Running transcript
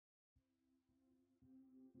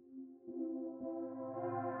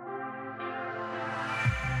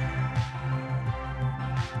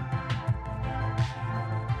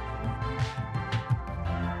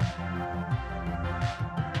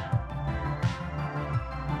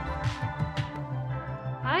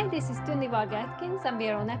Hi, this is Tundi Varga-Atkins, and we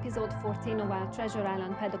are on episode 14 of our Treasure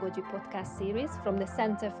Island Pedagogy podcast series from the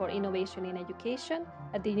Centre for Innovation in Education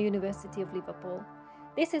at the University of Liverpool.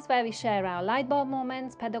 This is where we share our lightbulb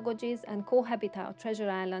moments, pedagogies, and cohabit our Treasure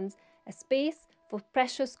Islands, a space for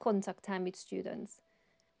precious contact time with students.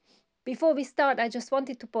 Before we start, I just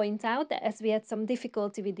wanted to point out that as we had some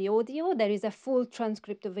difficulty with the audio, there is a full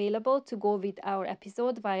transcript available to go with our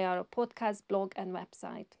episode via our podcast, blog, and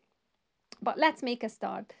website. But let's make a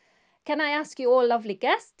start. Can I ask you all lovely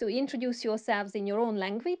guests to introduce yourselves in your own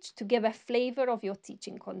language to give a flavour of your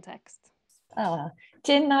teaching context?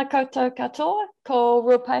 Tēnā koutou katoa, ko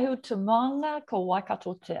Ruapehu te Moanga, ko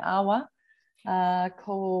Waikato te Awa,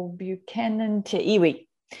 ko Buchanan te Iwi,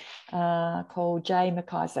 ko Jay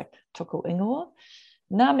McIsaac, toko ingoa,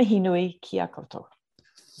 ngā mihi nui kia koutou.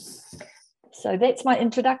 So that's my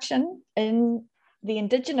introduction in the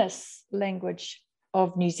Indigenous language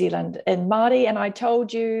of New Zealand in Māori, and I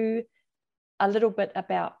told you a little bit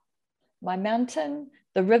about my mountain,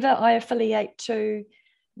 the river I affiliate to,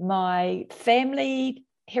 my family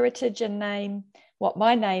heritage and name, what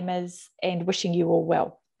my name is, and wishing you all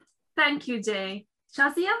well. Thank you, Jay.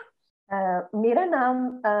 Shazia? मेरा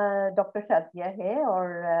नाम doctor Shazia है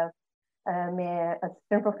और मैं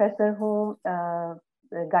assistant professor हूँ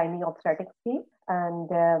gynae obstetrics की and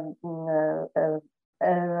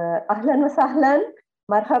أهلا وسهلا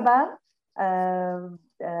مرحبا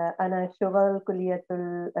أنا شغل كلية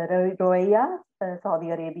الروية Saudi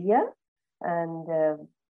Arabia and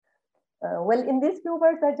well, in these few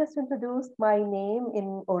words I just introduced my name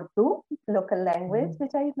in Urdu, local language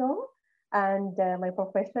which I know, and my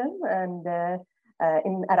profession, and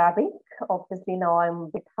in Arabic. Obviously now I'm a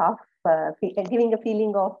bit half giving a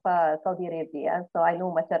feeling of Saudi Arabia, so I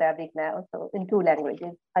know much Arabic now, so in two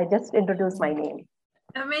languages. I just introduced my name.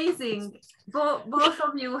 Amazing. Both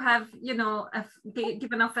of you have,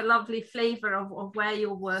 given off a lovely flavor of where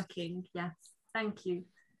you're working. Yes, thank you.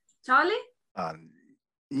 Charlie?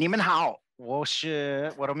 你们好，我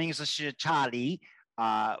的名字是查理，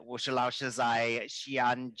我是老师在西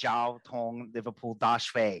安交通 Liverpool 大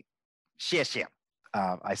学，谢谢。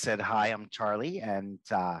I said hi, I'm Charlie, and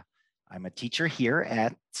I'm a teacher here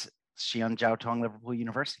at Xi'an Jiao Tong Liverpool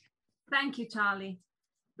University. Thank you, Charlie.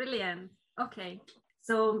 Brilliant. Okay,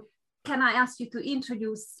 so can I ask you to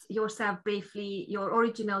introduce yourself briefly, your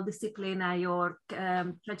original discipline, your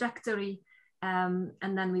trajectory, and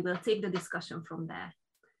then we will take the discussion from there.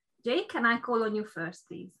 Jay, can I call on you first,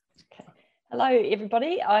 please? Okay. Hello,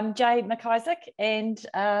 everybody. I'm Jay McIsaac, and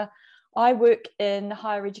I work in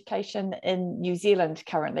higher education in New Zealand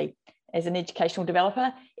currently as an educational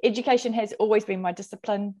developer. Education has always been my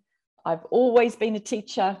discipline. I've always been a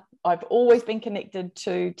teacher. I've always been connected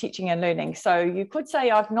to teaching and learning. So you could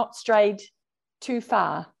say I've not strayed too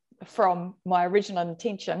far from my original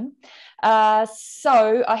intention.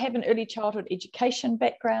 So I have an early childhood education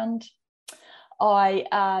background.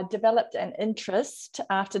 I developed an interest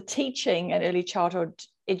after teaching an early childhood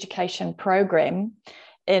education program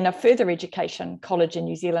in a further education college in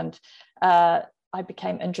New Zealand. I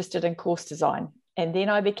became interested in course design, and then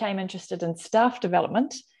I became interested in staff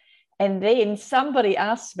development. And then somebody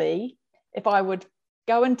asked me if I would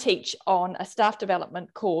go and teach on a staff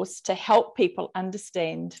development course to help people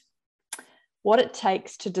understand what it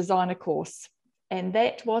takes to design a course. And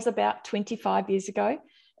that was about 25 years ago.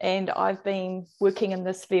 And I've been working in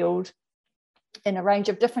this field in a range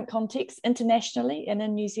of different contexts internationally and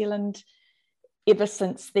in New Zealand ever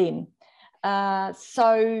since then.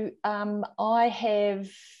 So I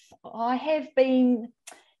have been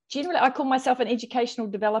generally, I call myself an educational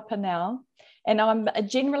developer now, and I'm a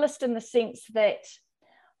generalist in the sense that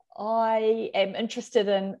I am interested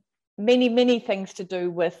in many, many things to do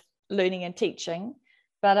with learning and teaching,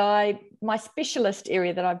 but my specialist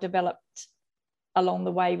area that I've developed along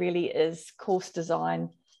the way really is course design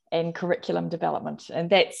and curriculum development. And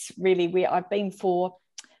that's really where I've been for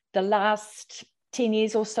the last 10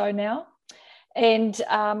 years or so now. And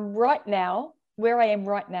right now, where I am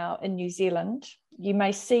right now in New Zealand, you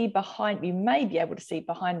may be able to see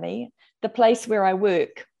behind me, the place where I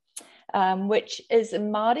work, which is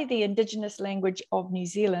in Māori, the Indigenous language of New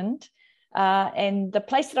Zealand. And the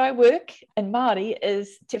place that I work in Māori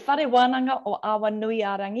is Te Whare Wānanga o Awa Nui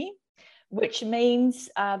Arangi, which means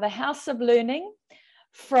the house of learning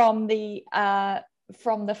from the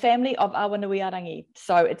family of Awa Nui Arangi.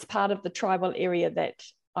 So it's part of the tribal area that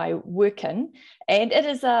I work in. And it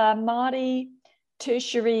is a Māori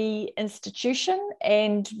tertiary institution,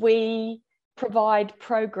 and we provide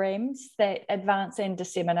programs that advance and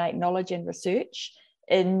disseminate knowledge and research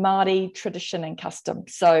in Māori tradition and custom.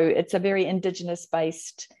 So it's a very Indigenous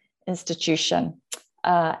based institution.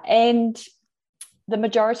 And the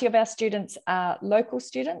majority of our students are local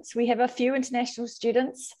students. We have a few international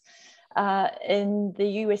students in the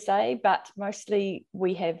USA, but mostly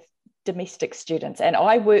we have domestic students. And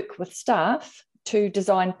I work with staff to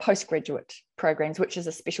design postgraduate programs, which is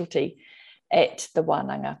a specialty at the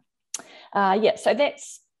Wānanga. Yeah, so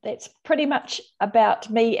that's pretty much about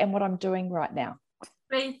me and what I'm doing right now.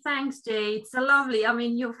 Great, thanks, Jay. It's so lovely. I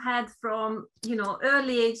mean, you've had from,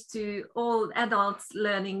 early age to all adults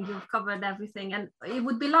learning, you've covered everything. And it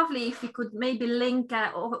would be lovely if you could maybe link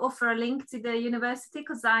or offer a link to the university,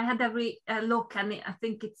 because I had every look and I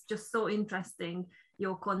think it's just so interesting,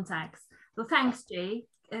 your contacts. So thanks, Jay.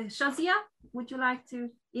 Shazia, would you like to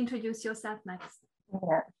introduce yourself next?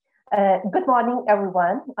 Yeah. Good morning,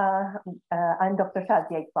 everyone. I'm Dr.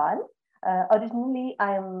 Shazia Iqbal. Originally,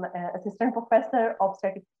 I'm assistant professor of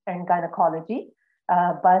obstetrics and gynecology,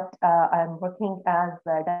 but I'm working as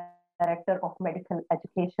director of medical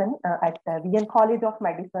education at the VN College of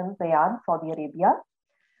Medicine, Riyadh, Saudi Arabia.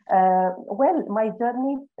 Well, my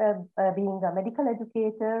journey being a medical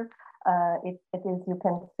educator, it is, you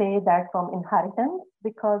can say that from inheritance,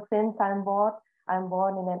 because since I'm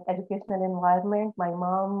born in an educational environment. My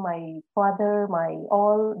mom, my father, my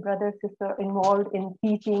all brother, sister involved in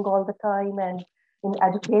teaching all the time and in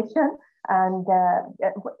education. And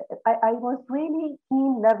I was really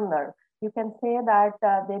keen learner. You can say that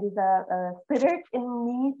there is a spirit in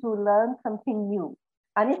me to learn something new.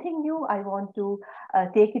 Anything new, I want to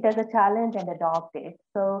take it as a challenge and adopt it.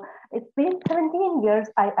 So it's been 17 years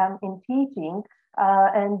I am in teaching,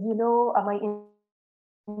 and my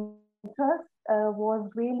interest was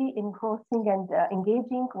really engrossing and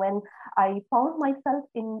engaging when I found myself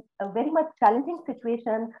in a very much challenging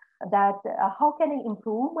situation that how can I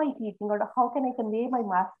improve my teaching, or how can I convey my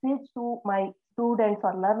message to my students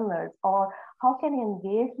or learners, or how can I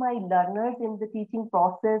engage my learners in the teaching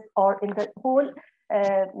process or in the whole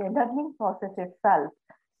learning process itself.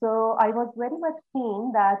 So I was very much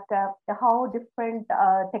keen that how different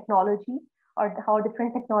technology or how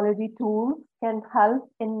different technology tools can help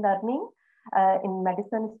in learning in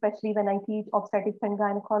medicine, especially when I teach obstetrics and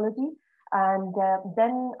gynecology. And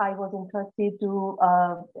then I was interested to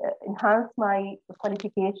enhance my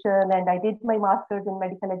qualification, and I did my master's in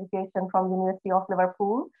medical education from University of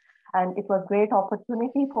Liverpool. And it was a great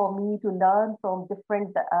opportunity for me to learn from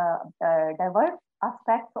different diverse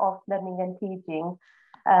aspects of learning and teaching.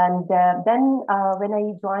 And then when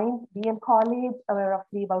I joined VN College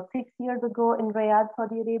roughly about 6 years ago in Riyadh,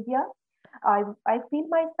 Saudi Arabia, I feel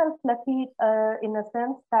myself lucky in a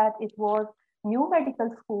sense that it was new medical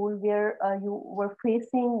school where you were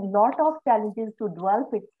facing a lot of challenges to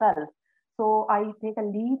develop itself. So I take a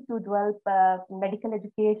lead to develop medical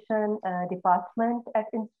education department at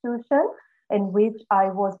institution, in which I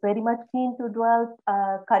was very much keen to develop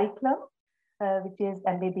curriculum, which is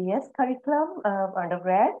MBBS curriculum,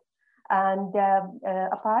 undergrad. And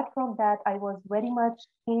apart from that, I was very much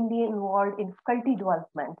keenly involved in faculty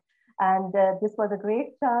development. And this was a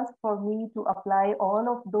great chance for me to apply all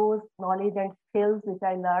of those knowledge and skills which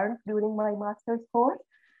I learned during my master's course.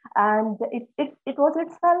 And it was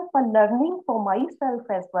itself a learning for myself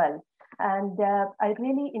as well. And I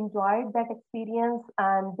really enjoyed that experience.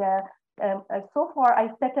 And so far, I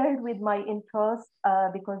settled with my interest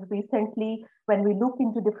because recently, when we look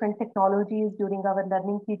into different technologies during our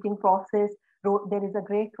learning teaching process, there is a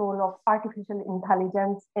great role of artificial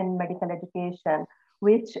intelligence in medical education,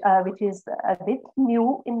 which is a bit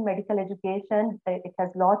new in medical education. It has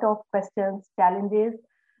a lot of questions, challenges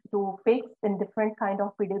to fix in different kind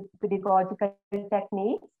of pedagogical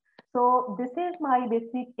techniques. So this is my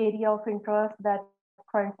basic area of interest that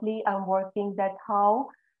currently I'm working, that how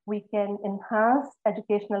we can enhance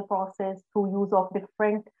educational process through use of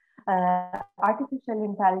different artificial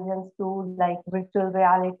intelligence tools like virtual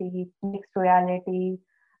reality, mixed reality,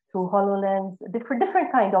 through HoloLens, different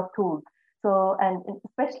kind of tools. So, and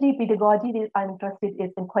especially pedagogy, I'm interested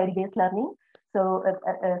in inquiry-based learning. So,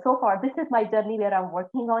 so far, this is my journey where I'm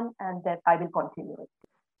working on, and that I will continue it.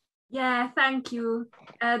 Yeah, thank you.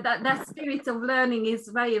 That spirit of learning is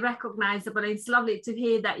very recognizable. It's lovely to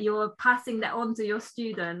hear that you're passing that on to your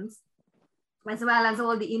students, as well as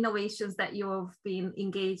all the innovations that you've been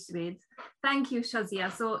engaged with. Thank you, Shazia.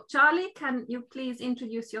 So, Charlie, can you please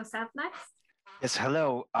introduce yourself next? Yes,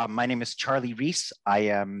 hello. My name is Charlie Reese. I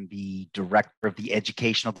am the director of the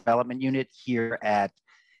Educational Development Unit here at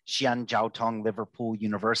Xi'an Jiao Tong Liverpool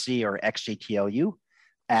University, or XJTLU.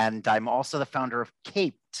 And I'm also the founder of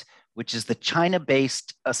CAPED, which is the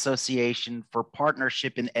China-based Association for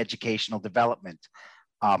Partnership in Educational Development.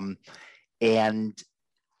 And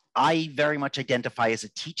I very much identify as a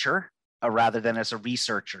teacher, rather than as a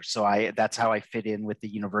researcher. So that's how I fit in with the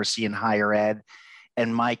university and higher ed.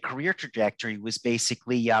 And my career trajectory was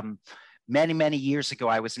basically many years ago,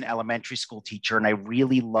 I was an elementary school teacher, and I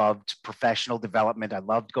really loved professional development. I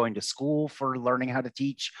loved going to school for learning how to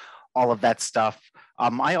teach, all of that stuff.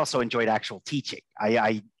 I also enjoyed actual teaching.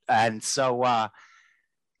 And so I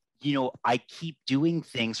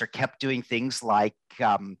kept doing things like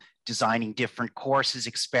designing different courses,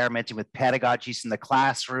 experimenting with pedagogies in the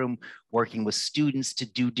classroom, working with students to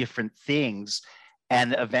do different things,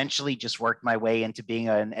 and eventually just worked my way into being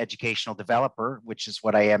an educational developer, which is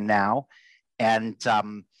what I am now. And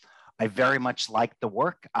I very much like the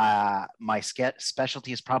work. My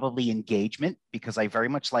specialty is probably engagement, because I very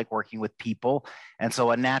much like working with people. And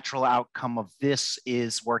so a natural outcome of this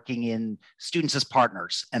is working in students as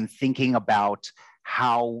partners and thinking about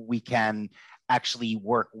how we can actually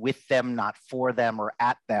work with them, not for them or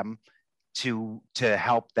at them, to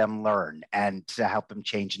help them learn and to help them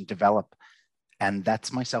change and develop. And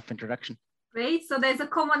that's my self-introduction. Great. So there's a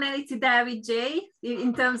commonality there with Jay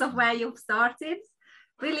in terms of where you've started.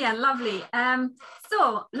 Brilliant, lovely.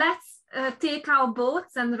 So let's take our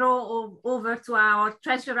boats and row over to our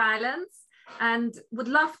treasure islands, and would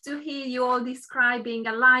love to hear you all describing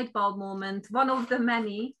a light bulb moment, one of the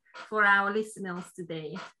many, for our listeners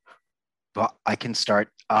today. Well, I can start.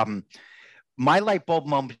 My light bulb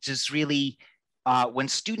moment is really when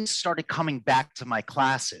students started coming back to my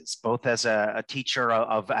classes, both as a teacher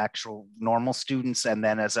of actual normal students and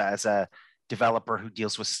then as a developer who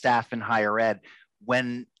deals with staff in higher ed.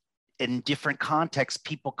 When in different contexts,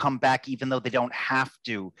 people come back even though they don't have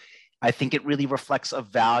to, I think it really reflects a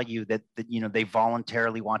value that they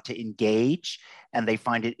voluntarily want to engage, and they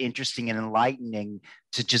find it interesting and enlightening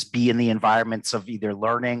to just be in the environments of either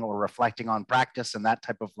learning or reflecting on practice and that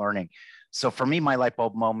type of learning. So for me, my light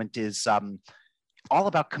bulb moment is all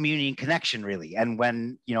about community and connection, really. And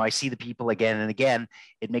when I see the people again and again,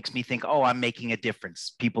 it makes me think, oh, I'm making a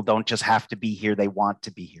difference. People don't just have to be here, they want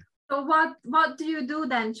to be here. So what do you do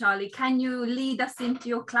then, Charlie? Can you lead us into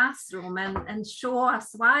your classroom and show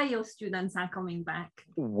us why your students are coming back?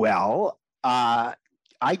 Well, I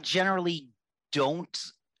generally don't.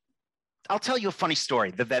 I'll tell you a funny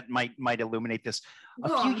story that might illuminate this.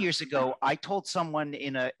 A few years ago, I told someone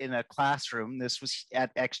in a classroom, this was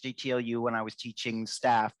at XJTLU when I was teaching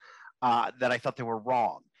staff, that I thought they were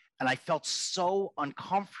wrong. And I felt so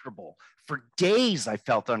uncomfortable. For days, I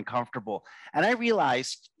felt uncomfortable. And I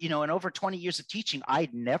realized, in over 20 years of teaching,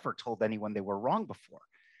 I'd never told anyone they were wrong before.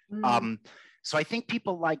 So I think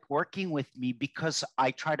people like working with me because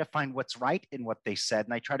I try to find what's right in what they said.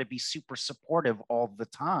 And I try to be super supportive all the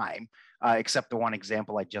time, except the one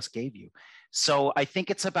example I just gave you. So I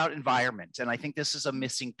think it's about environment. And I think this is a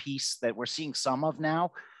missing piece that we're seeing some of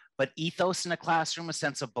now. But ethos in a classroom, a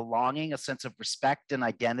sense of belonging, a sense of respect and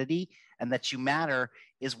identity, and that you matter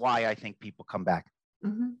is why I think people come back.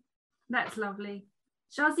 Mm-hmm. That's lovely.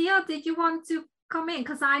 Shazia, did you want to come in?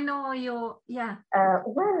 Because I know you're, yeah.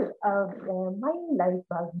 My light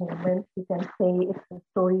bulb moment, you can say, it's a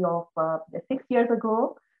story of 6 years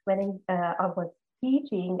ago when I was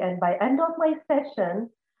teaching, and by end of my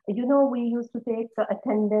session, we used to take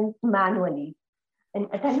attendance manually. In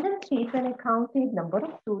attendance sheet, when I counted number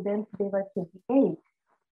of students, they were 28. I was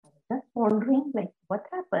just wondering, what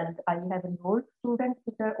happened? I have enrolled students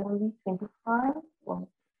which are only 25. From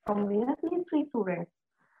where these 3 students?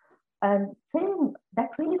 And that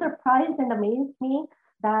really surprised and amazed me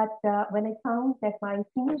that when I found that my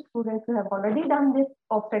senior students who have already done this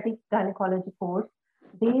obstetric gynecology course,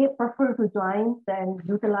 they prefer to join and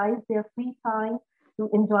utilize their free time to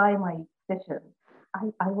enjoy my session.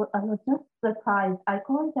 I was just surprised. I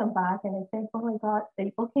called them back and I said, oh my God,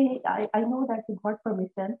 okay, I know that you got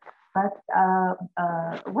permission, but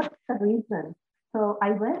what's the reason? So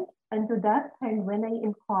I went into depth, and when I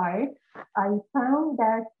inquired, I found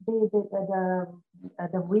that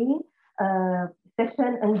the way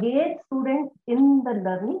session engaged students in the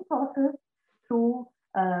learning process through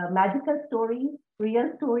magical stories,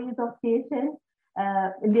 real stories of patients,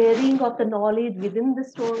 layering of the knowledge within the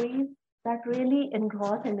stories, that really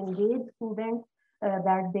engross and engage students,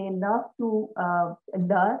 that they love to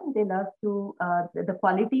learn, they love to the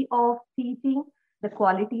quality of teaching, the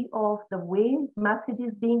quality of the way message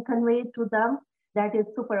is being conveyed to them. That is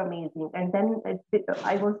super amazing. And then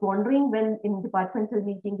I was wondering, when in departmental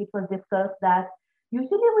meeting it was discussed that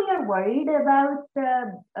usually we are worried about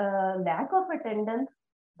lack of attendance,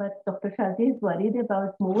 but Dr. Shazi is worried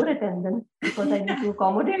about more attendance because I need to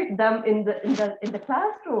accommodate them in the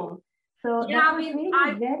classroom. So yeah, that was really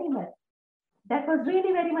very much. that was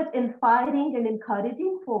really very much inspiring and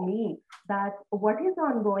encouraging for me, that what is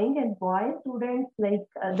ongoing and why students like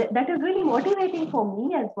that is really motivating for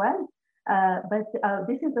me as well. But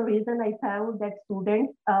this is the reason I found that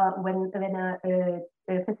students, when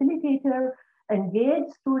a facilitator engage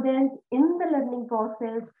students in the learning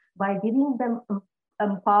process by giving them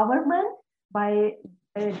empowerment, by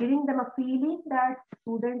giving them a feeling that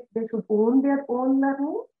students, they should own their own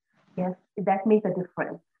learning, yes, that makes a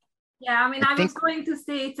difference. Yeah, I mean, I was going to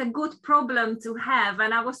say it's a good problem to have,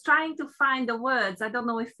 and I was trying to find the words. I don't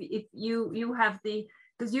know if you have the,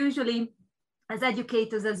 because usually as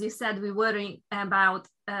educators, as you said, we worry about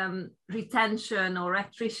retention or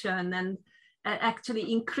attrition, and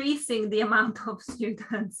actually increasing the amount of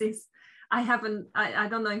students is, I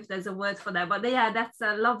don't know if there's a word for that, but yeah, that's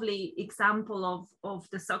a lovely example of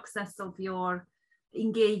the success of your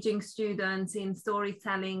engaging students in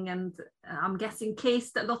storytelling, and I'm guessing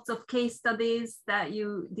lots of case studies that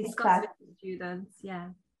you discuss with students. Yeah.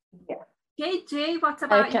 Okay, Jay, what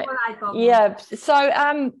about your light bulb? Yeah, so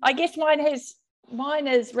I guess mine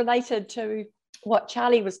is related to what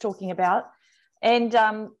Charlie was talking about, and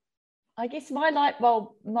I guess my light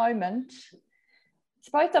bulb moment, it's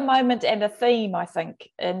both a moment and a theme, I think,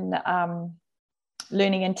 in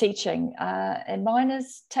learning and teaching, and mine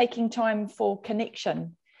is taking time for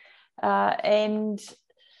connection. And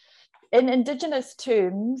in Indigenous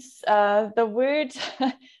terms, the word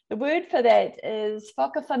for that is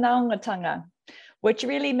whakawhanaungatanga, which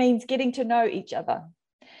really means getting to know each other.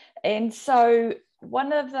 And so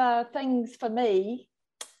one of the things for me,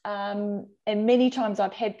 and many times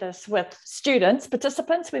I've had this with students,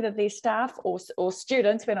 participants, whether they're staff or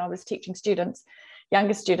students, when I was teaching students,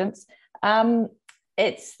 younger students,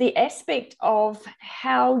 it's the aspect of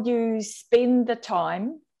how you spend the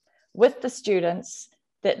time with the students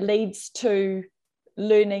that leads to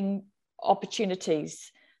learning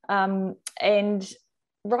opportunities. And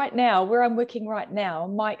right now, where I'm working right now,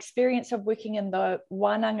 my experience of working in the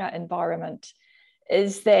wānanga environment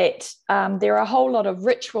is that there are a whole lot of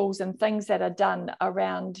rituals and things that are done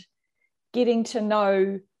around getting to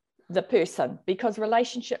know the person, because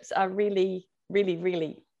relationships are really, really,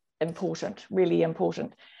 really important, really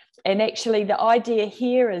important. And actually the idea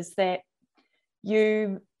here is that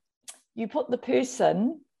you put the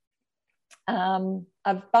person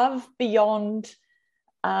above, beyond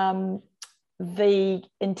the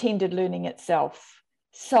intended learning itself.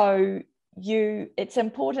 So it's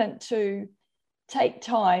important to take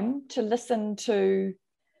time to listen to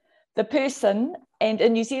the person. And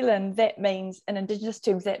in New Zealand, that means, in Indigenous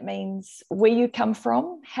terms, that means where you come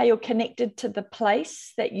from, how you're connected to the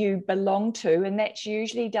place that you belong to. And that's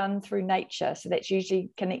usually done through nature. So that's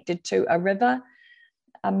usually connected to a river,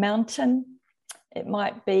 a mountain.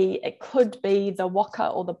 It could be the waka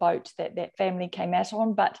or the boat that family came out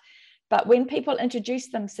on. But when people introduce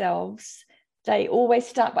themselves, they always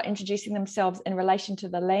start by introducing themselves in relation to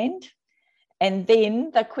the land. And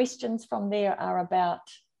then the questions from there are about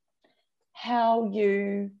how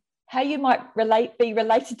you might be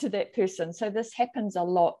related to that person. So this happens a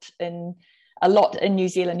lot in New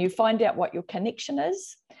Zealand. You find out what your connection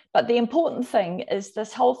is. But the important thing is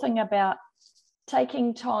this whole thing about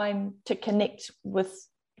taking time to connect with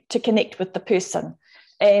the person.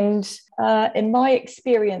 And in my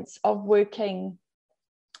experience of working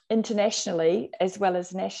internationally as well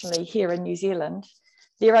as nationally here in New Zealand,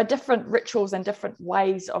 there are different rituals and different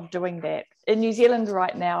ways of doing that. In New Zealand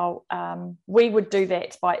right now, we would do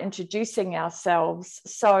that by introducing ourselves.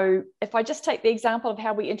 So if I just take the example of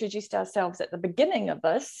how we introduced ourselves at the beginning of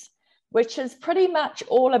this, which is pretty much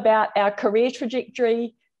all about our career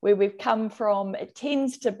trajectory, where we've come from, it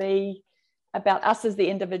tends to be about us as the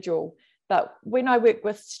individual. But when I work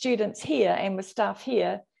with students here and with staff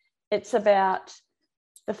here, it's about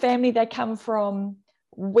the family they come from,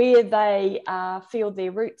 where they feel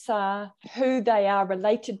their roots are, who they are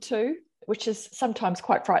related to, which is sometimes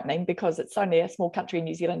quite frightening because it's only a small country in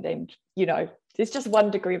New Zealand and, there's just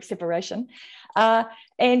one degree of separation.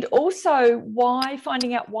 And also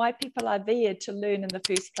finding out why people are there to learn in the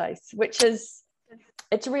first place,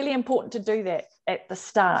 it's really important to do that at the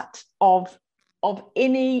start of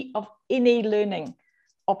any learning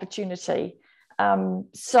opportunity.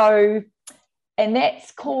 And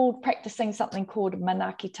that's called practicing something called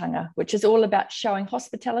manaakitanga, which is all about showing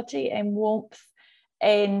hospitality and warmth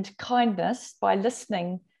and kindness by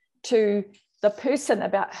listening to the person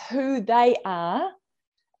about who they are,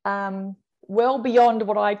 well beyond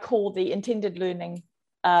what I call the intended learning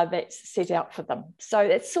that's set out for them. So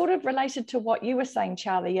it's sort of related to what you were saying,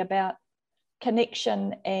 Charlie, about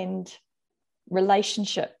connection and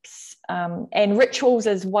relationships, and rituals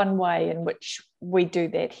is one way in which we do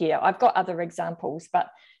that here. I've got other examples, but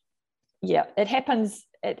yeah, it happens.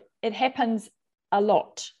 It happens a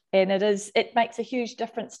lot, and it makes a huge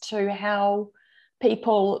difference to how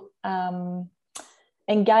people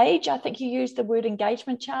engage. I think you used the word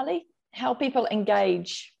engagement, Charlie. How people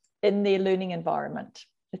engage in their learning environment.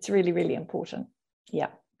 It's really, really important. Yeah.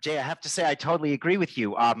 Jay, I have to say I totally agree with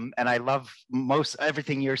you, and I love most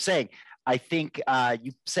everything you're saying. I think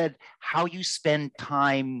you said how you spend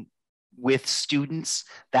time with students,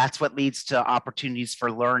 that's what leads to opportunities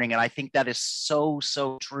for learning. And I think that is so,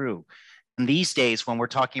 so true. And these days, when we're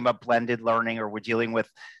talking about blended learning or we're dealing with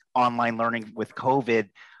online learning with COVID,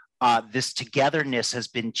 this togetherness has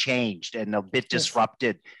been changed and a bit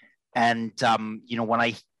disrupted. And, when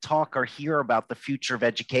I talk or hear about the future of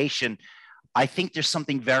education, I think there's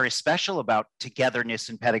something very special about togetherness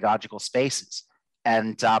in pedagogical spaces.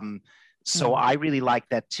 And so I really like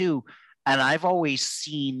that too. And I've always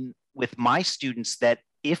seen with my students that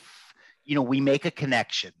if, we make a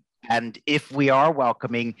connection and if we are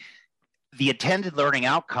welcoming, the attended learning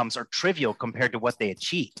outcomes are trivial compared to what they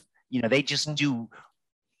achieve. They just do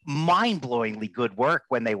mind-blowingly good work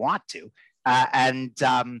when they want to.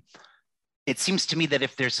 It seems to me that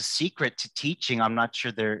if there's a secret to teaching, I'm not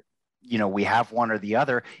sure we have one or the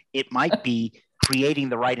other, it might be creating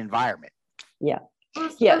the right environment. Yeah.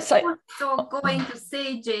 Yeah. So going to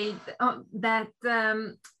say, Jade, that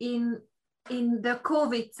in the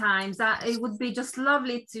COVID times, it would be just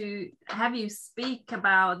lovely to have you speak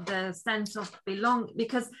about the sense of belonging,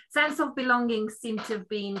 because sense of belonging seems to have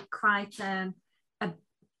been quite a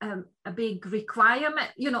big requirement.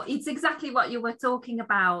 It's exactly what you were talking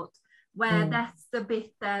about, where that's the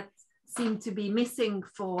bit that seemed to be missing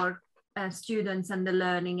for students and the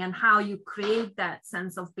learning, and how you create that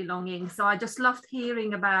sense of belonging. So I just loved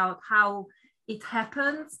hearing about how it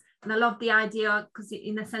happens, and I love the idea, because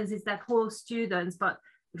in a sense it's that whole students but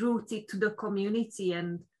rooted to the community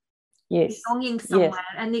and belonging somewhere.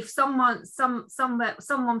 And if someone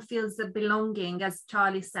feels the belonging, as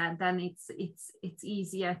Charlie said, then it's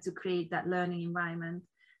easier to create that learning environment.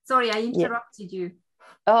 Sorry, I interrupted you.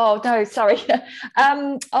 Oh no, sorry.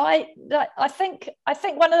 I think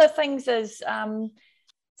one of the things is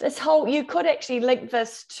this whole, you could actually link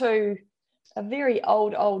this to a very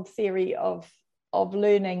old theory of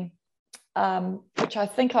learning, which I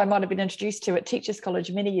think I might have been introduced to at Teachers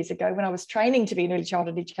College many years ago when I was training to be an early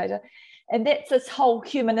childhood educator. And that's this whole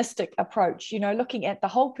humanistic approach, looking at the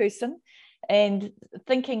whole person and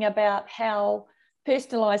thinking about how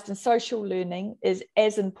personalized and social learning is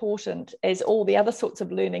as important as all the other sorts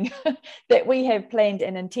of learning that we have planned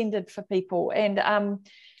and intended for people. And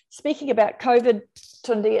speaking about COVID,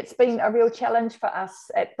 Tundi, it's been a real challenge for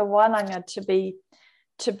us at the Wānanga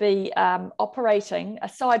to be operating,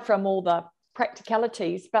 aside from all the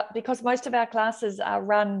practicalities, but because most of our classes are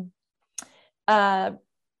run,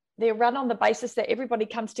 they're run on the basis that everybody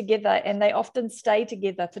comes together, and they often stay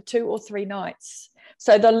together for 2 or 3 nights.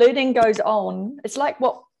 So the learning goes on. It's like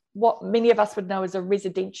what many of us would know as a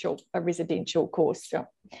residential course.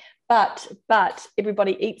 But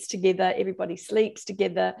everybody eats together, everybody sleeps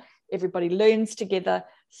together, everybody learns together.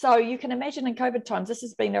 So you can imagine in COVID times, this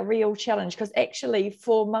has been a real challenge, because actually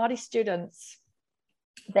for Māori students,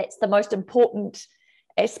 that's the most important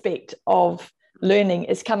aspect of learning,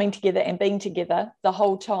 is coming together and being together the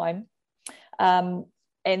whole time. And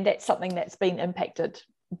that's something that's been impacted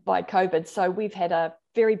by COVID. So we've had a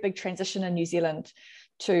very big transition in New Zealand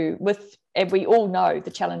and we all know the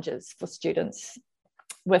challenges for students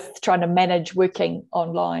with trying to manage working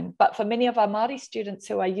online. But for many of our Māori students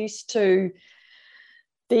who are used to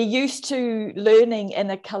learning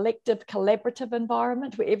in a collective, collaborative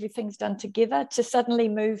environment where everything's done together, to suddenly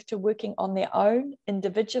move to working on their own,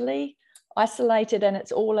 individually, isolated, and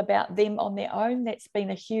it's all about them on their own, that's been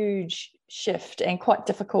a huge shift and quite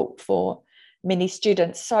difficult for many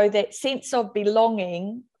students. So that sense of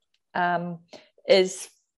belonging is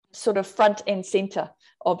sort of front and center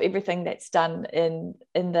of everything that's done in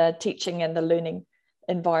the teaching and the learning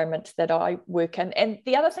environment that I work in. And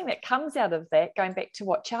the other thing that comes out of that, going back to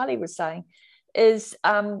what Charlie was saying, is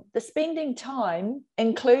the spending time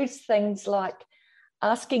includes things like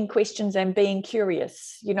asking questions and being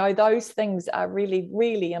curious. Those things are really,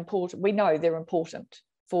 really important. We know they're important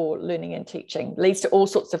for learning and teaching. Leads to all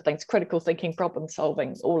sorts of things: critical thinking, problem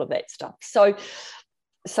solving, all of that stuff. So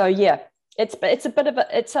yeah, it's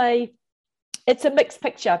a mixed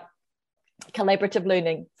picture, collaborative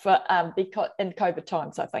learning for because in COVID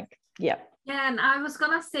times, I think. Yeah. Yeah, and I was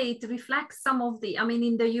gonna say it reflects some of the, I mean,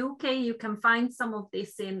 in the UK, you can find some of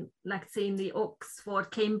this in, like, say, in the Oxford,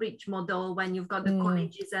 Cambridge model, when you've got the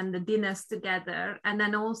colleges and the dinners together. And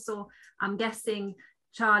then also, I'm guessing,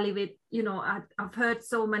 Charlie, with, you know, I've heard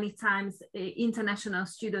so many times international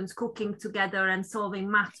students cooking together and solving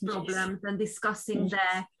math problems and discussing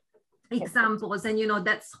their examples. And, you know,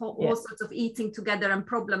 that's all sorts of eating together and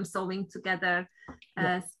problem solving together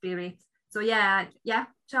spirit. So yeah,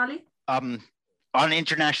 Charlie? On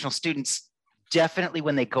international students, definitely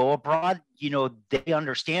when they go abroad, you know, they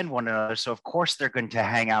understand one another. So of course they're going to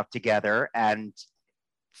hang out together, and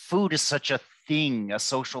food is such a thing, a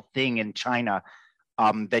social thing in China,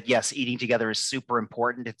 that yes, eating together is super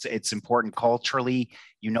important. It's important culturally.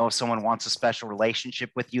 You know, if someone wants a special relationship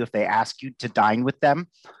with you, if they ask you to dine with them,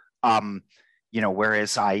 you know,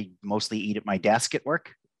 whereas I mostly eat at my desk at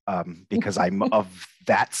work, because I'm of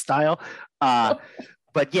that style.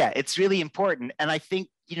 But yeah, it's really important. And I think,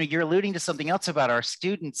 you know, you're alluding to something else about our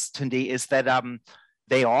students, Tunde, is that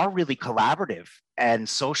they are really collaborative and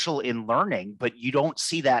social in learning, but you don't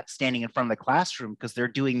see that standing in front of the classroom, because they're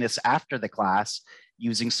doing this after the class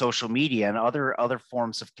using social media and other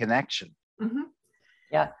forms of connection. Mm-hmm.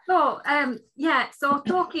 Yeah. So so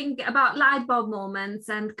talking about light bulb moments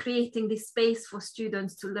and creating this space for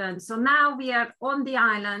students to learn. So now we are on the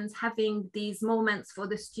island having these moments for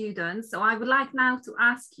the students. So I would like now to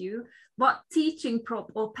ask you, what teaching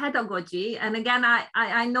prop or pedagogy, and again,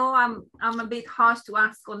 I know I'm a bit harsh to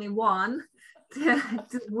ask only one,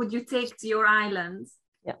 would you take to your islands?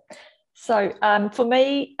 Yeah. So for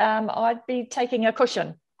me, I'd be taking a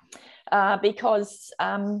cushion, because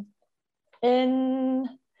in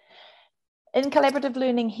collaborative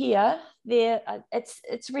learning here,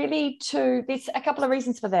 it's really there's a couple of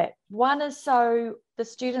reasons for that. One is so the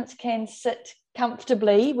students can sit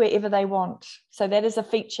comfortably wherever they want. So that is a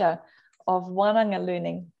feature of wānanga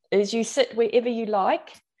learning, is you sit wherever you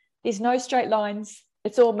like. There's no straight lines.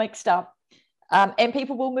 It's all mixed up. And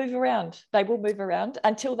people will move around. They will move around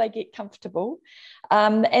until they get comfortable.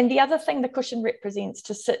 And the other thing the cushion represents,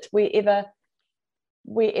 to sit wherever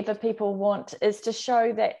people want, is to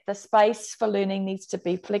show that the space for learning needs to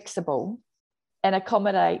be flexible and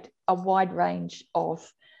accommodate a wide range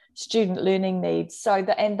of student learning needs. So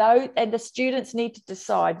the students need to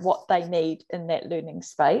decide what they need in that learning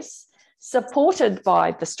space, supported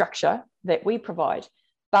by the structure that we provide.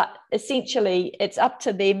 But essentially, it's up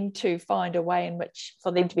to them to find a way in which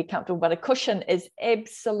for them to be comfortable. But a cushion is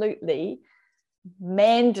absolutely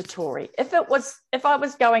mandatory. If I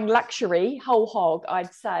was going luxury whole hog,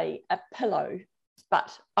 I'd say a pillow,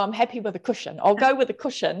 but I'm happy with a cushion. I'll go with a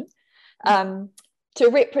cushion to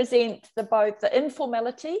represent both the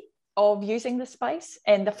informality of using the space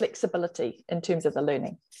and the flexibility in terms of the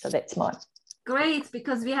learning. So that's mine. Great,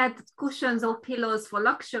 because we had cushions or pillows for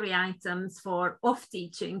luxury items for off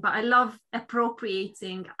teaching, but I love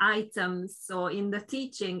appropriating items so in the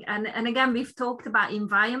teaching. And again, we've talked about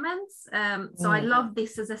environments. So I love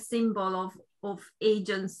this as a symbol of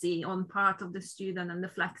agency on part of the student and the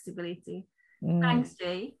flexibility. Thanks,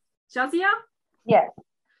 Jay. Shazia? Yes,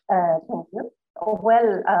 thank you.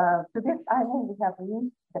 Well, to this island we have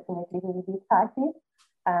reached, definitely we will be excited.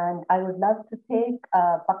 And I would love to take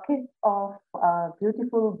a bucket of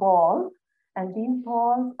beautiful balls. And these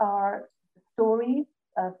balls are stories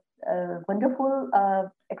of wonderful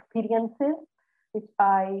experiences, which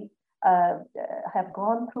I have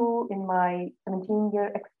gone through in my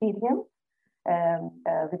 17-year experience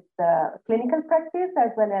with clinical practice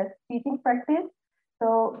as well as teaching practice.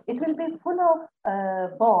 So it will be full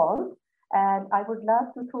of balls. And I would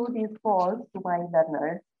love to throw these balls to my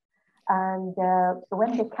learners. And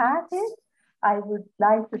when they catch it, I would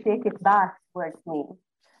like to take it back towards me.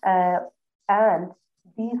 And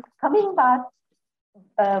these coming back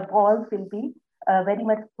balls will be very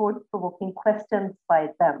much thought-provoking questions by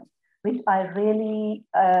them, which I really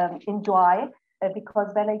enjoy,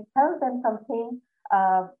 because when I tell them something,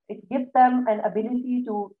 it gives them an ability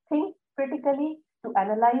to think critically, to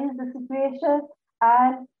analyze the situation,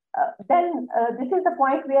 and then this is the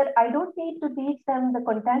point where I don't need to teach them the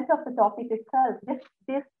content of the topic itself.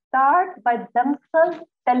 They start by themselves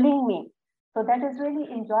telling me. So that is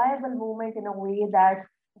really enjoyable moment in a way that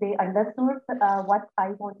they understood what I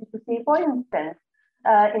wanted to say. For instance,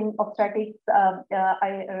 in obstetrics,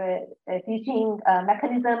 teaching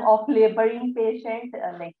mechanism of laboring patient,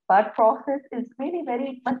 like birth process, is really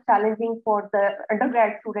very much challenging for the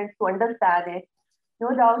undergrad students to understand it.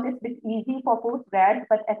 No doubt it's a bit easy for postgrads,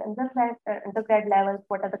 but at undergrad level,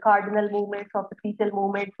 what are the cardinal movements of the fetal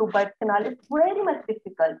movement through birth canal is very much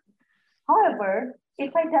difficult. However,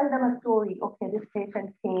 if I tell them a story, okay, this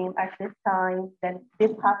patient came at this time, then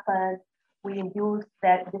this happened, we induced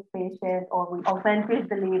this patient, or we augmented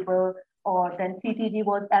the labor, or then CTG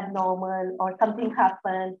was abnormal, or something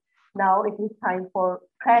happened. Now it is time for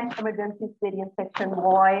crash emergency cesarean section.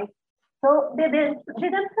 Why? So they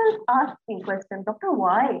themselves ask me questions, doctor,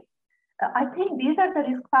 why? I think these are the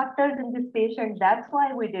risk factors in this patient. That's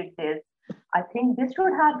why we did this. I think this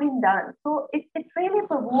should have been done. So it really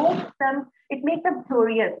provokes them. It makes them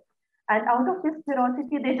curious. And out of this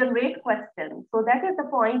curiosity, they generate questions. So that is the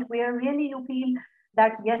point where really you feel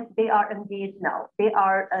that, yes, they are engaged now. They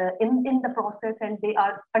are in the process and they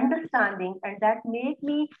are understanding. And that makes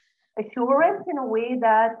me assurance in a way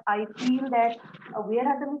that I feel that where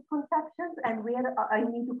are the misconceptions and where I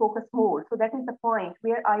need to focus more. So that is the point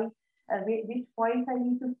where which point I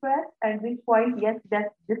need to stress and which point, yes, that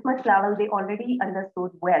this much level they already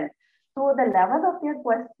understood well. So the level of their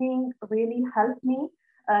questioning really helped me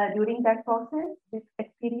during that process, this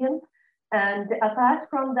experience. And apart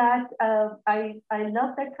from that, I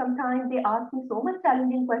love that sometimes they ask me so much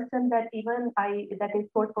challenging questions that even that is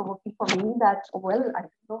so provoking for me that, well, I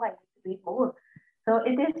don't know, I need to read more. So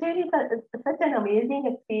it is really such an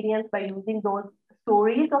amazing experience by using those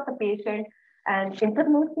stories of the patient and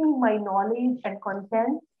interlacing my knowledge and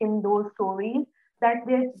content in those stories, that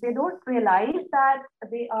they don't realize that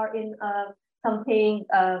they are in something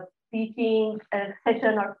teaching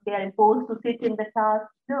session or they are imposed to sit in the class.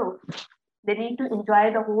 No, they need to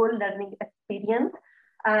enjoy the whole learning experience.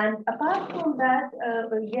 And apart from that,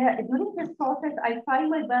 during this process, I try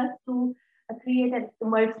my best to create an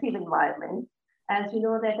immersive environment. As you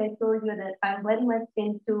know that I told you that I'm very much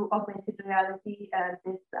into augmented reality and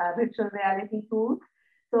this virtual reality tools.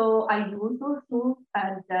 So I use those tools,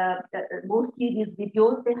 and mostly these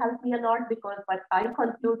videos, they help me a lot, because what I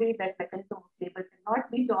concluded that mechanism of labor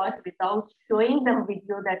cannot be taught without showing them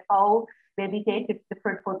video that how baby takes its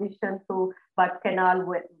different positions to birth canal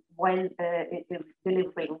while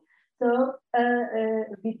delivering. So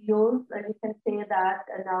videos, you can say that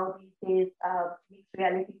now these days, these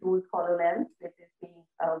reality tools, HoloLens, which is being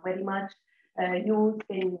very much used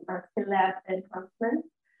in skill lab enhancement.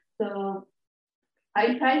 So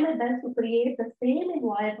I try my best to create the same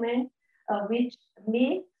environment which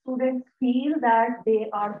makes students feel that they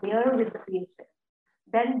are there with the patient.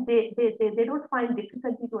 Then they don't find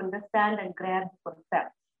difficulty to understand and grab the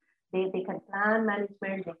concept. They can plan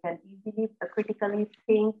management, they can easily critically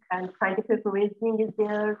think, and scientific reasoning is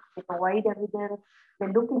there, they provide evidence, they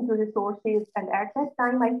look into resources, and at that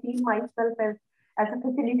time I feel myself as a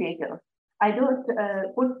facilitator. I don't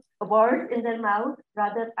put words in their mouth,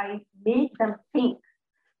 rather I make them think.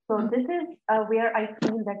 So this is where I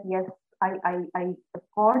feel that, yes, I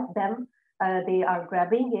support them, they are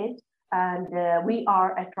grabbing it, and we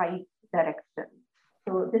are at right direction.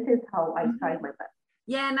 So this is how I try my best.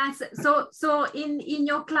 Yeah, nice. So in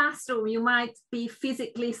your classroom, you might be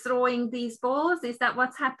physically throwing these balls. Is that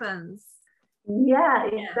what happens? Yeah,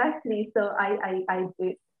 exactly. So I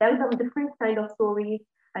tell them different kind of stories.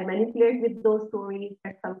 I manipulate with those stories,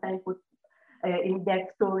 and sometimes put in that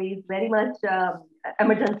stories very much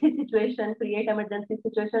emergency situation, create emergency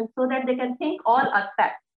situation, so that they can think all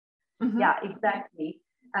aspects. Mm-hmm. Yeah, exactly.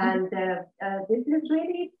 And this is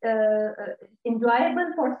really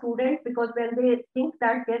enjoyable for students, because when they think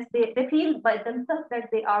that, yes, they feel by themselves that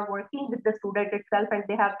they are working with the student itself, and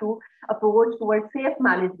they have to approach towards safe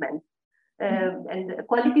management and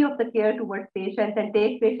quality of the care towards patients, and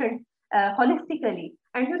take patients holistically.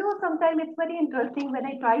 And you know, sometimes it's very interesting when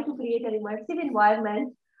I try to create an immersive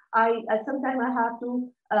environment, sometimes I have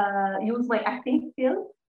to use my acting skills.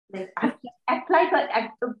 Like act like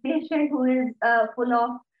a patient who is full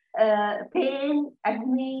of pain,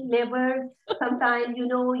 agony, labor. Sometimes, you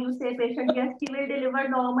know, you say patient, yes, she will deliver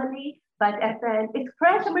normally, but at the end, it's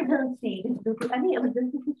crash emergency. It's due to any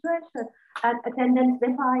emergency situation. And attendants,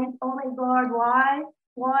 they find, oh my God,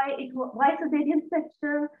 why cesarean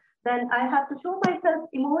section? Then I have to show myself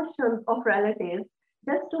emotions of relatives,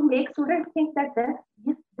 just to make students think that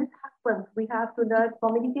this happens. We have to learn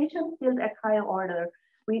communication skills at higher order.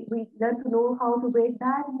 We learn to know how to break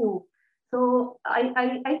bad news. So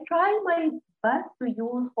I try my best to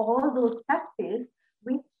use all those tactics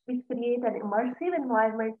which create an immersive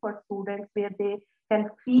environment for students, where they can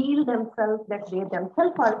feel themselves that they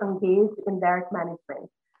themselves are engaged in that management.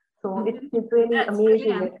 So it's really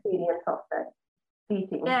amazing experience of that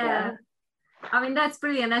teaching. Yeah. I mean, that's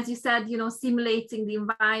brilliant. As you said, you know, simulating the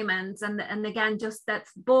environment, and again, just that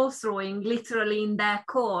ball throwing literally in their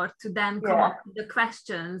court to then come up with the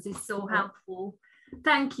questions is so helpful.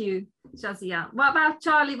 Thank you, Shazia. What about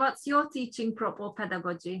Charlie? What's your teaching prop or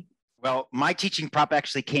pedagogy? Well, my teaching prop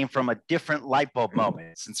actually came from a different light bulb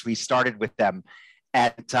moment since we started with them.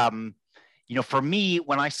 And, for me,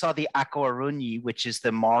 when I saw the Ako Arunyi, which is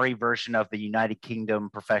the Maori version of the United Kingdom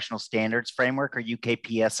Professional Standards Framework, or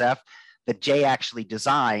UKPSF, that Jay actually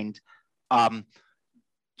designed,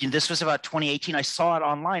 this was about 2018. I saw it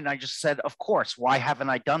online and I just said, of course, why haven't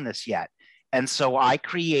I done this yet? And so I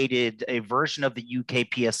created a version of the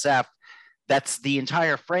UKPSF that's the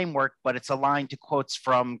entire framework, but it's aligned to quotes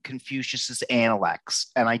from Confucius's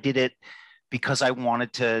Analects. And I did it because I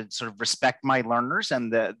wanted to sort of respect my learners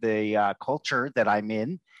and the culture that I'm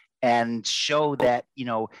in, and show that,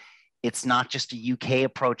 it's not just a UK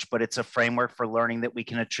approach, but it's a framework for learning that we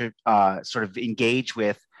can sort of engage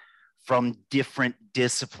with from different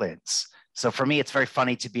disciplines. So for me, it's very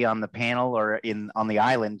funny to be on the panel or on the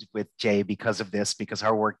island with Jay because of this, because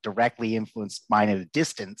her work directly influenced mine at a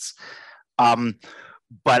distance.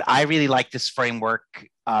 But I really like this framework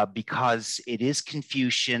because it is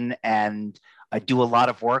Confucian, and I do a lot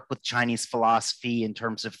of work with Chinese philosophy in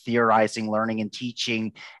terms of theorizing, learning, and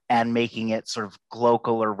teaching, and making it sort of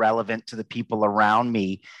global or relevant to the people around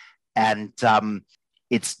me. And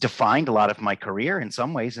it's defined a lot of my career in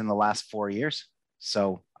some ways in the last 4 years.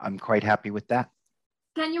 So I'm quite happy with that.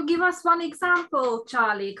 Can you give us one example,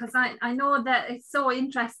 Charlie? Because I know that it's so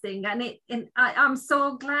interesting, and I'm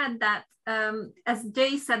so glad that, as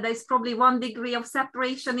Jay said, there's probably 1 degree of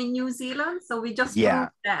separation in New Zealand, so we just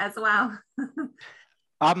proved that as well.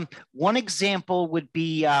 One example would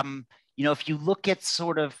be, if you look at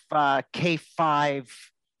sort of K5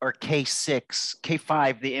 or K6,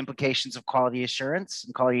 K5, the implications of quality assurance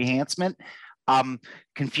and quality enhancement.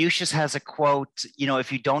 Confucius has a quote,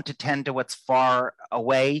 if you don't attend to what's far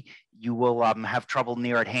away, you will have trouble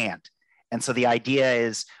near at hand. And so the idea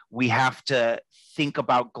is we have to think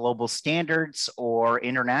about global standards or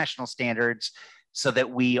international standards so that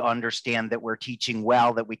we understand that we're teaching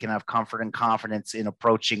well, that we can have comfort and confidence in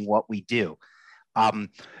approaching what we do.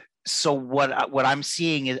 So what I'm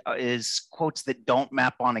seeing is quotes that don't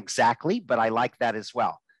map on exactly, but I like that as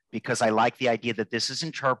well, because I like the idea that this is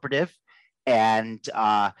interpretive, and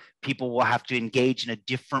people will have to engage in a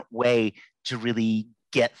different way to really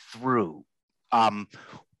get through.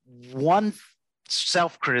 One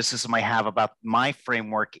self-criticism I have about my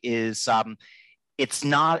framework is it's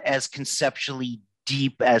not as conceptually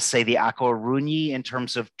deep as, say, the Ako Arunyi in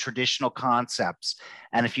terms of traditional concepts.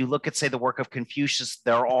 And if you look at, say, the work of Confucius,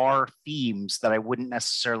 there are themes that I wouldn't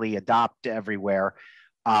necessarily adopt everywhere,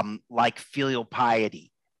 like filial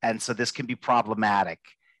piety. And so this can be problematic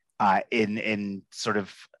in sort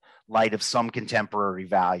of light of some contemporary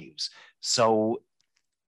values. So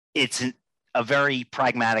it's a very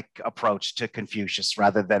pragmatic approach to Confucius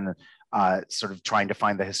rather than sort of trying to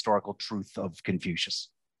find the historical truth of Confucius.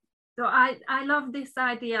 So I love this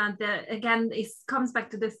idea that, again, it comes back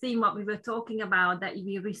to the theme what we were talking about, that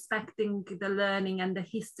we're respecting the learning and the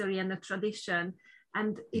history and the tradition.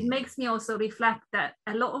 And it makes me also reflect that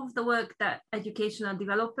a lot of the work that educational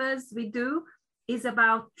developers we do is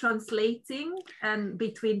about translating and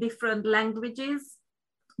between different languages,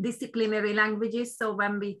 disciplinary languages. So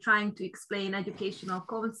when we're trying to explain educational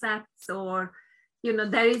concepts, or,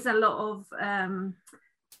 there is a lot of,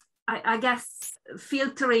 I guess,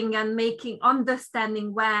 filtering and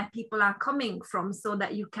understanding where people are coming from so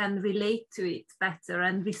that you can relate to it better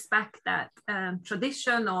and respect that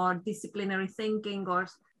tradition or disciplinary thinking. Or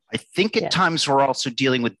I think at times we're also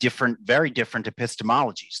dealing with very different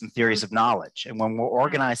epistemologies and theories of knowledge. And when we're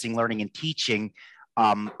organizing learning and teaching,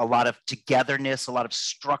 a lot of togetherness, a lot of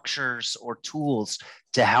structures or tools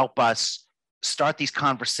to help us start these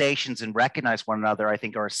conversations and recognize one another, I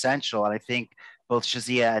think, are essential. And I think both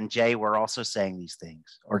Shazia and Jay were also saying these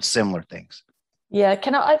things or similar things. Yeah,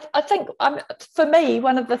 I think for me,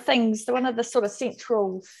 one of the sort of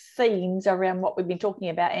central themes around what we've been talking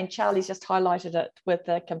about, and Charlie's just highlighted it with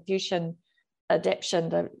the Confucian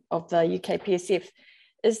adaptation of the UKPSF,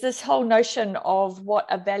 is this whole notion of what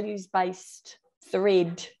a values-based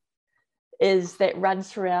thread is that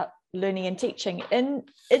runs throughout learning and teaching. In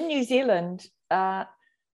New Zealand,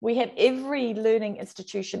 we have every learning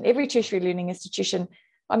institution, every tertiary learning institution.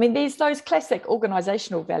 I mean, there's those classic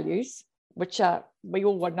organisational values, which we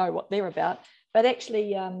all know what they're about. But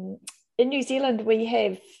actually, in New Zealand, we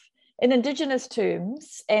have, in Indigenous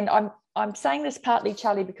terms, and I'm saying this partly,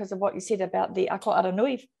 Charlie, because of what you said about the Ako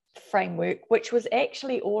Aranui framework, which was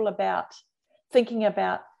actually all about thinking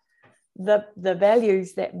about the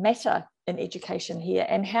values that matter in education here,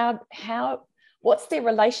 and what's their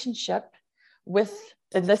relationship with,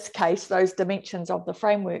 in this case, those dimensions of the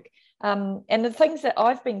framework. And the things that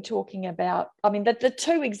I've been talking about, I mean, the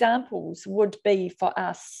two examples would be for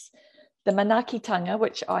us the Manaakitanga,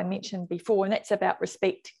 which I mentioned before, and that's about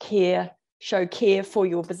respect, care, show care for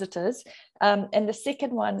your visitors. And the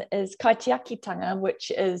second one is Kaitiakitanga,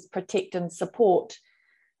 which is protect and support.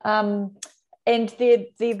 And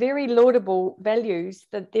they're very laudable values.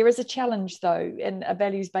 That there is a challenge, though, in a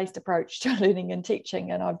values-based approach to learning and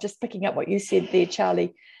teaching. And I'm just picking up what you said there,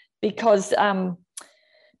 Charlie, because they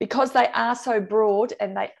are so broad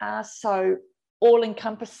and they are so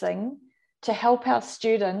all-encompassing to help our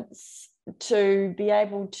students to be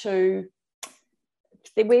able to,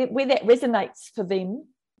 where that resonates for them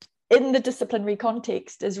in the disciplinary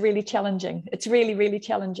context is really challenging. It's really, really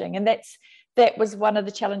challenging. And that was one of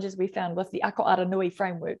the challenges we found with the Ako Aranui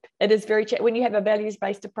framework. It is very, when you have a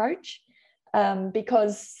values-based approach,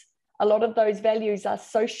 because a lot of those values are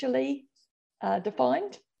socially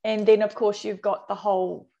defined. And then, of course, you've got the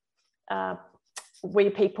whole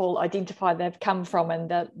where people identify they've come from and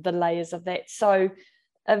the layers of that. So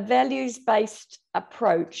a values-based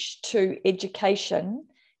approach to education,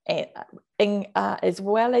 as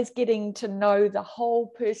well as getting to know the whole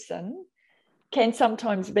person, can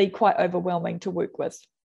sometimes be quite overwhelming to work with,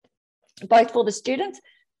 both for the students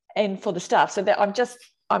and for the staff. So that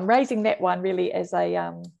I'm raising that one really as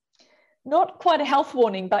a, not quite a health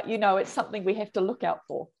warning, but, it's something we have to look out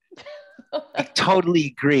for. I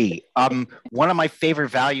totally agree. One of my favorite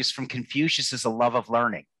values from Confucius is the love of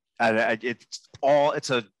learning. It's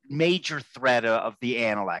a major thread of the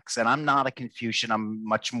Analects, and I'm not a Confucian. I'm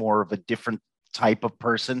much more of a different type of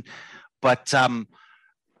person, but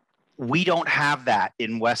we don't have that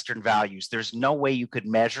in Western values. There's no way you could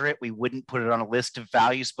measure it. We wouldn't put it on a list of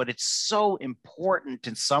values, but it's so important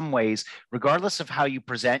in some ways, regardless of how you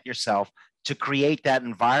present yourself, to create that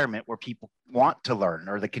environment where people want to learn,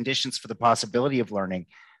 or the conditions for the possibility of learning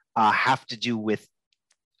have to do with,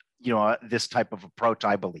 this type of approach,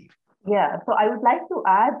 I believe. Yeah, so I would like to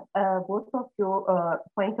add both of your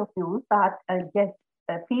point of views that yes,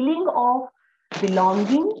 a feeling of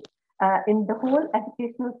belonging in the whole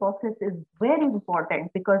educational process is very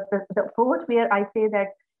important, because the approach where I say that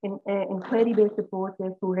in query-based approach,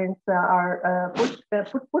 where students are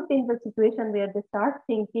put in the situation where they start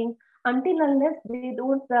thinking, until unless they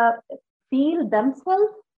don't feel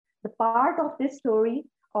themselves the part of this story,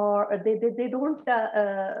 or they don't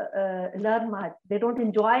learn much, they don't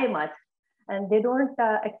enjoy much, and they don't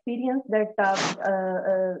experience that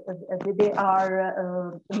they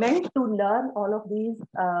are meant to learn all of these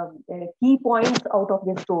key points out of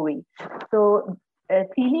the story. So a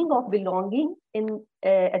feeling of belonging in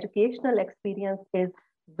educational experience is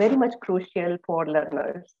very much crucial for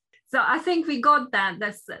learners. So I think we got that.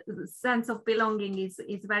 The sense of belonging is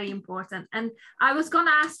very important. And I was going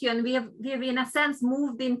to ask you, and we have in a sense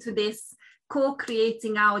moved into this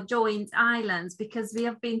co-creating our joint islands, because we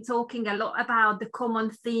have been talking a lot about the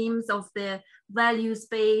common themes of the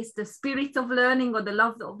values-based, the spirit of learning or the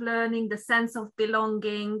love of learning, the sense of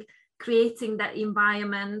belonging, creating that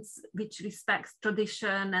environment which respects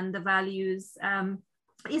tradition and the values.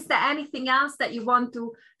 Is there anything else that you want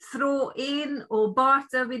to throw in or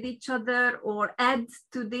barter with each other or add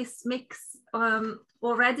to this mix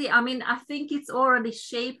already? I mean, I think it's already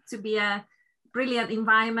shaped to be a brilliant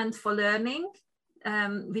environment for learning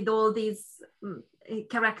with all these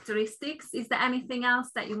characteristics. Is there anything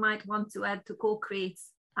else that you might want to add to co-create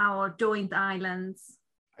our joint islands?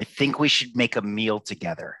 I think we should make a meal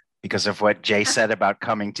together, because of what Jay said about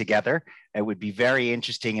coming together. It would be very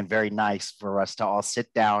interesting and very nice for us to all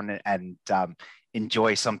sit down and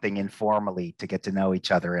enjoy something informally to get to know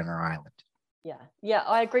each other in our island. Yeah,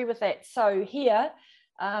 I agree with that. So here,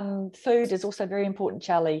 food is also very important,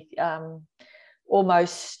 Charlie.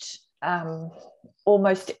 Almost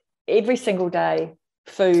every single day,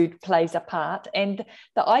 food plays a part. And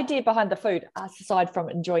the idea behind the food, aside from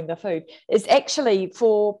enjoying the food, is actually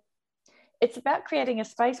it's about creating a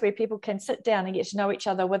space where people can sit down and get to know each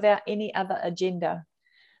other without any other agenda,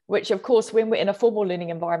 which of course, when we're in a formal learning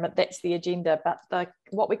environment, that's the agenda. But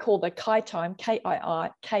what we call the Kai time,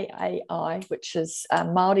 K-I-I, which is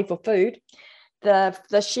Māori for food,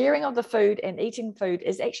 the sharing of the food and eating food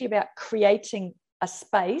is actually about creating a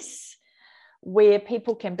space where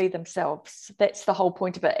people can be themselves. That's the whole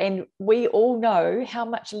point of it. And we all know how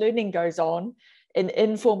much learning goes on in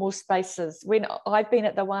informal spaces. When I've been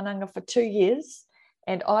at the Wānanga for 2 years,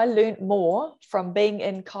 and I learned more from being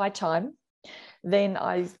in Kai time than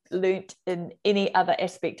I learnt in any other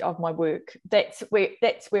aspect of my work. That's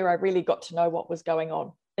where I really got to know what was going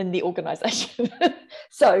on in the organisation.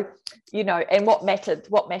 So, and what mattered,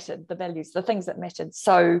 the values, the things that mattered.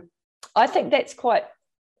 So I think that's quite,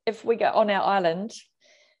 if we go on our island,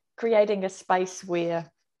 creating a space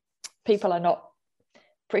where people are not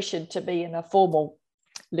pressured to be in a formal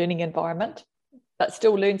learning environment, but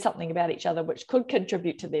still learn something about each other, which could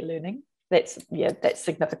contribute to their learning. That's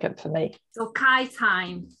significant for me. So Kai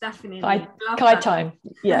time, definitely. Kai time,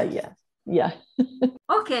 yeah.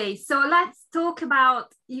 Okay, so let's talk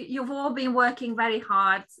about, you've all been working very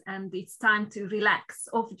hard and it's time to relax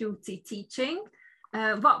off-duty teaching.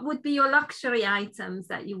 What would be your luxury items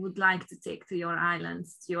that you would like to take to your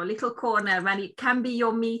islands, to your little corner when it can be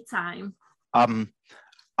your me time?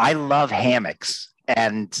 I love hammocks,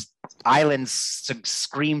 and islands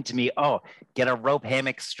scream to me, oh, get a rope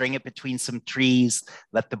hammock, string it between some trees,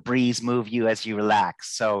 let the breeze move you as you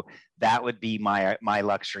relax. So that would be my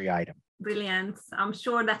luxury item. Brilliant. I'm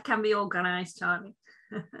sure that can be organized, Charlie.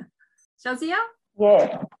 Shazia? Yes,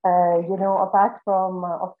 apart from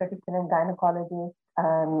obstetrician and gynecologist,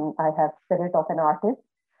 I have spirit of an artist,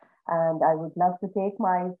 and I would love to take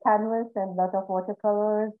my canvas and lot of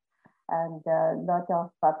watercolors and lot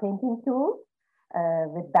of painting tools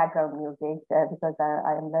with background music because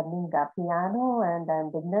I am learning piano and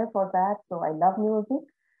I'm beginner for that, so I love music.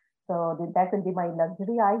 So that will be my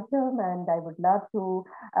luxury item, and I would love to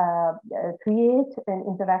create an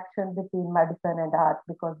interaction between medicine and art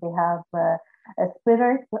because they have a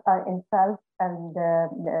spirit in self and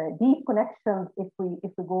deep connections. If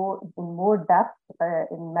we go in more depth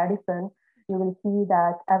in medicine, you will see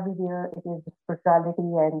that everywhere it is spirituality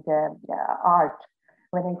and art.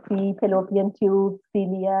 When I see fallopian tubes,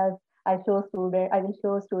 celias, I will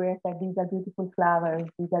show students that these are beautiful flowers,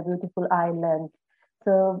 these are beautiful islands.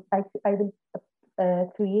 So I will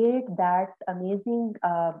create that amazing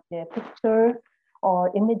pictures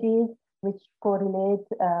or images which correlate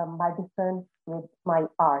medicine with my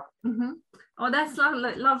art. Mm-hmm. Oh, that's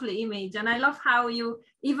lovely image. And I love how you,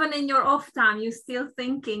 even in your off time, you're still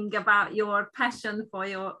thinking about your passion for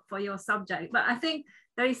your subject. But I think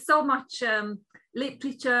there is so much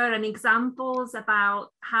literature and examples about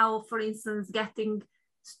how, for instance, getting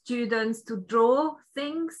students to draw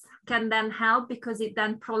things can then help because it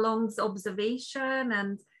then prolongs observation,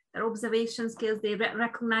 and their observation skills, they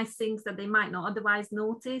recognize things that they might not otherwise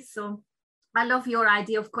notice. So I love your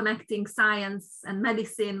idea of connecting science and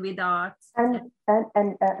medicine with art. And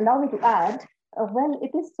allow me to add, well,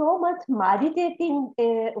 it is so much meditating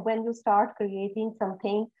when you start creating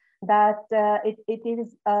something that it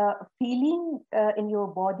is a feeling in your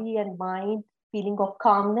body and mind, feeling of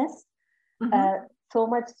calmness. Mm-hmm. So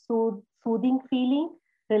much soothing feeling,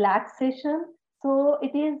 relaxation. So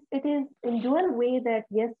it is in dual way that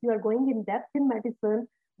yes, you are going in depth in medicine,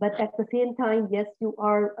 but at the same time, yes, you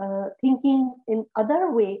are thinking in other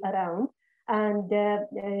way around, and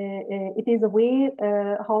it is a way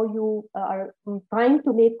how you are trying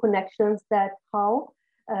to make connections, that how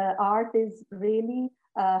art is really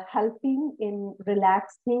helping in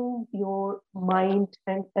relaxing your mind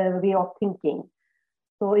and way of thinking.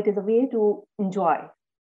 So it is a way to enjoy.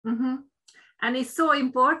 Mm-hmm. And it's so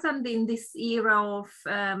important in this era of,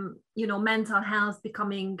 mental health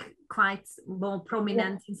becoming quite more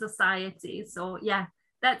prominent in society. So yeah,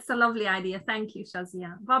 that's a lovely idea. Thank you,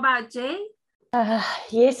 Shazia. What about Jay?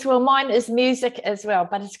 Yes, well, mine is music as well,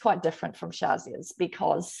 but it's quite different from Shazia's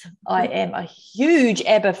because I am a huge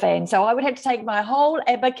ABBA fan. So I would have to take my whole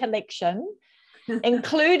ABBA collection,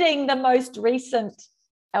 including the most recent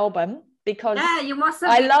album, because you must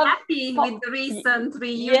have been happy with the recent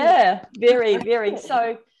reunion. Yeah, very, very.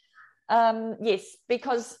 So yes,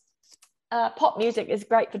 because pop music is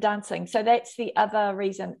great for dancing. So that's the other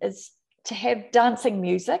reason, is to have dancing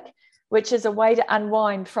music, which is a way to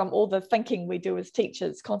unwind from all the thinking we do as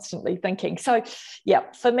teachers, constantly thinking. So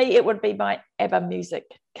yeah, for me, it would be my ABBA music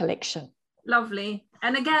collection. Lovely.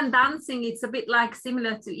 And again, dancing, it's a bit like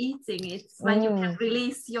similar to eating. It's when you can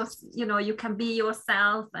release you can be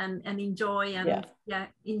yourself and enjoy and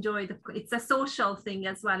enjoy it's a social thing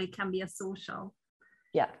as well. It can be a social.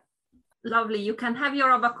 Yeah. Lovely. You can have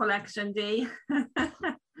your ABBA collection, Jay.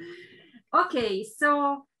 Okay,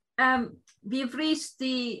 so we've reached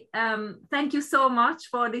the thank you so much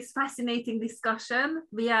for this fascinating discussion.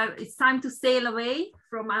 It's time to sail away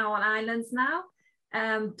from our islands now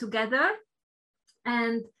together.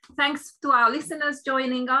 And thanks to our listeners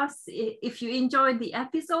joining us. If you enjoyed the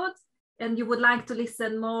episode and you would like to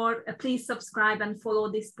listen more, please subscribe and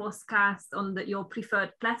follow this podcast on your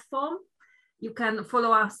preferred platform. You can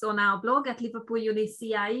follow us on our blog at Liverpool Uni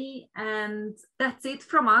CIE. And that's it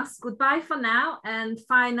from us. Goodbye for now. And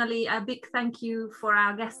finally, a big thank you for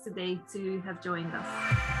our guest today to have joined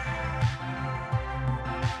us.